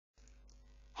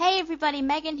everybody,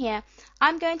 Megan here.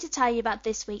 I'm going to tell you about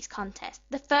this week's contest.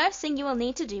 The first thing you will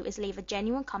need to do is leave a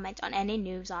genuine comment on any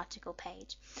news article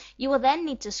page. You will then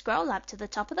need to scroll up to the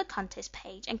top of the contest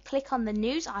page and click on the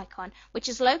news icon, which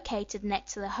is located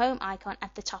next to the home icon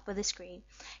at the top of the screen.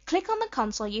 Click on the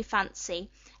console you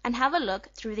fancy and have a look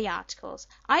through the articles.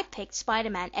 I picked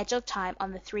Spider-Man Edge of Time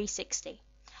on the 360.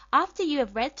 After you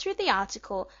have read through the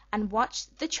article and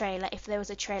watched the trailer, if there was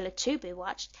a trailer to be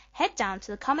watched, head down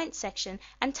to the comment section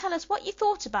and tell us what you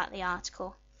thought about the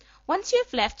article. Once you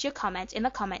have left your comment in the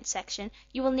comment section,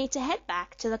 you will need to head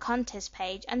back to the contest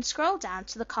page and scroll down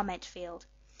to the comment field.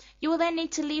 You will then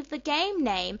need to leave the game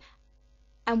name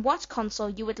and what console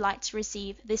you would like to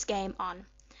receive this game on.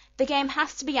 The game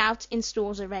has to be out in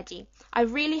stores already. I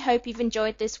really hope you've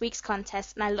enjoyed this week's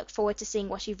contest, and I look forward to seeing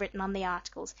what you've written on the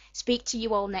articles. Speak to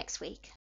you all next week.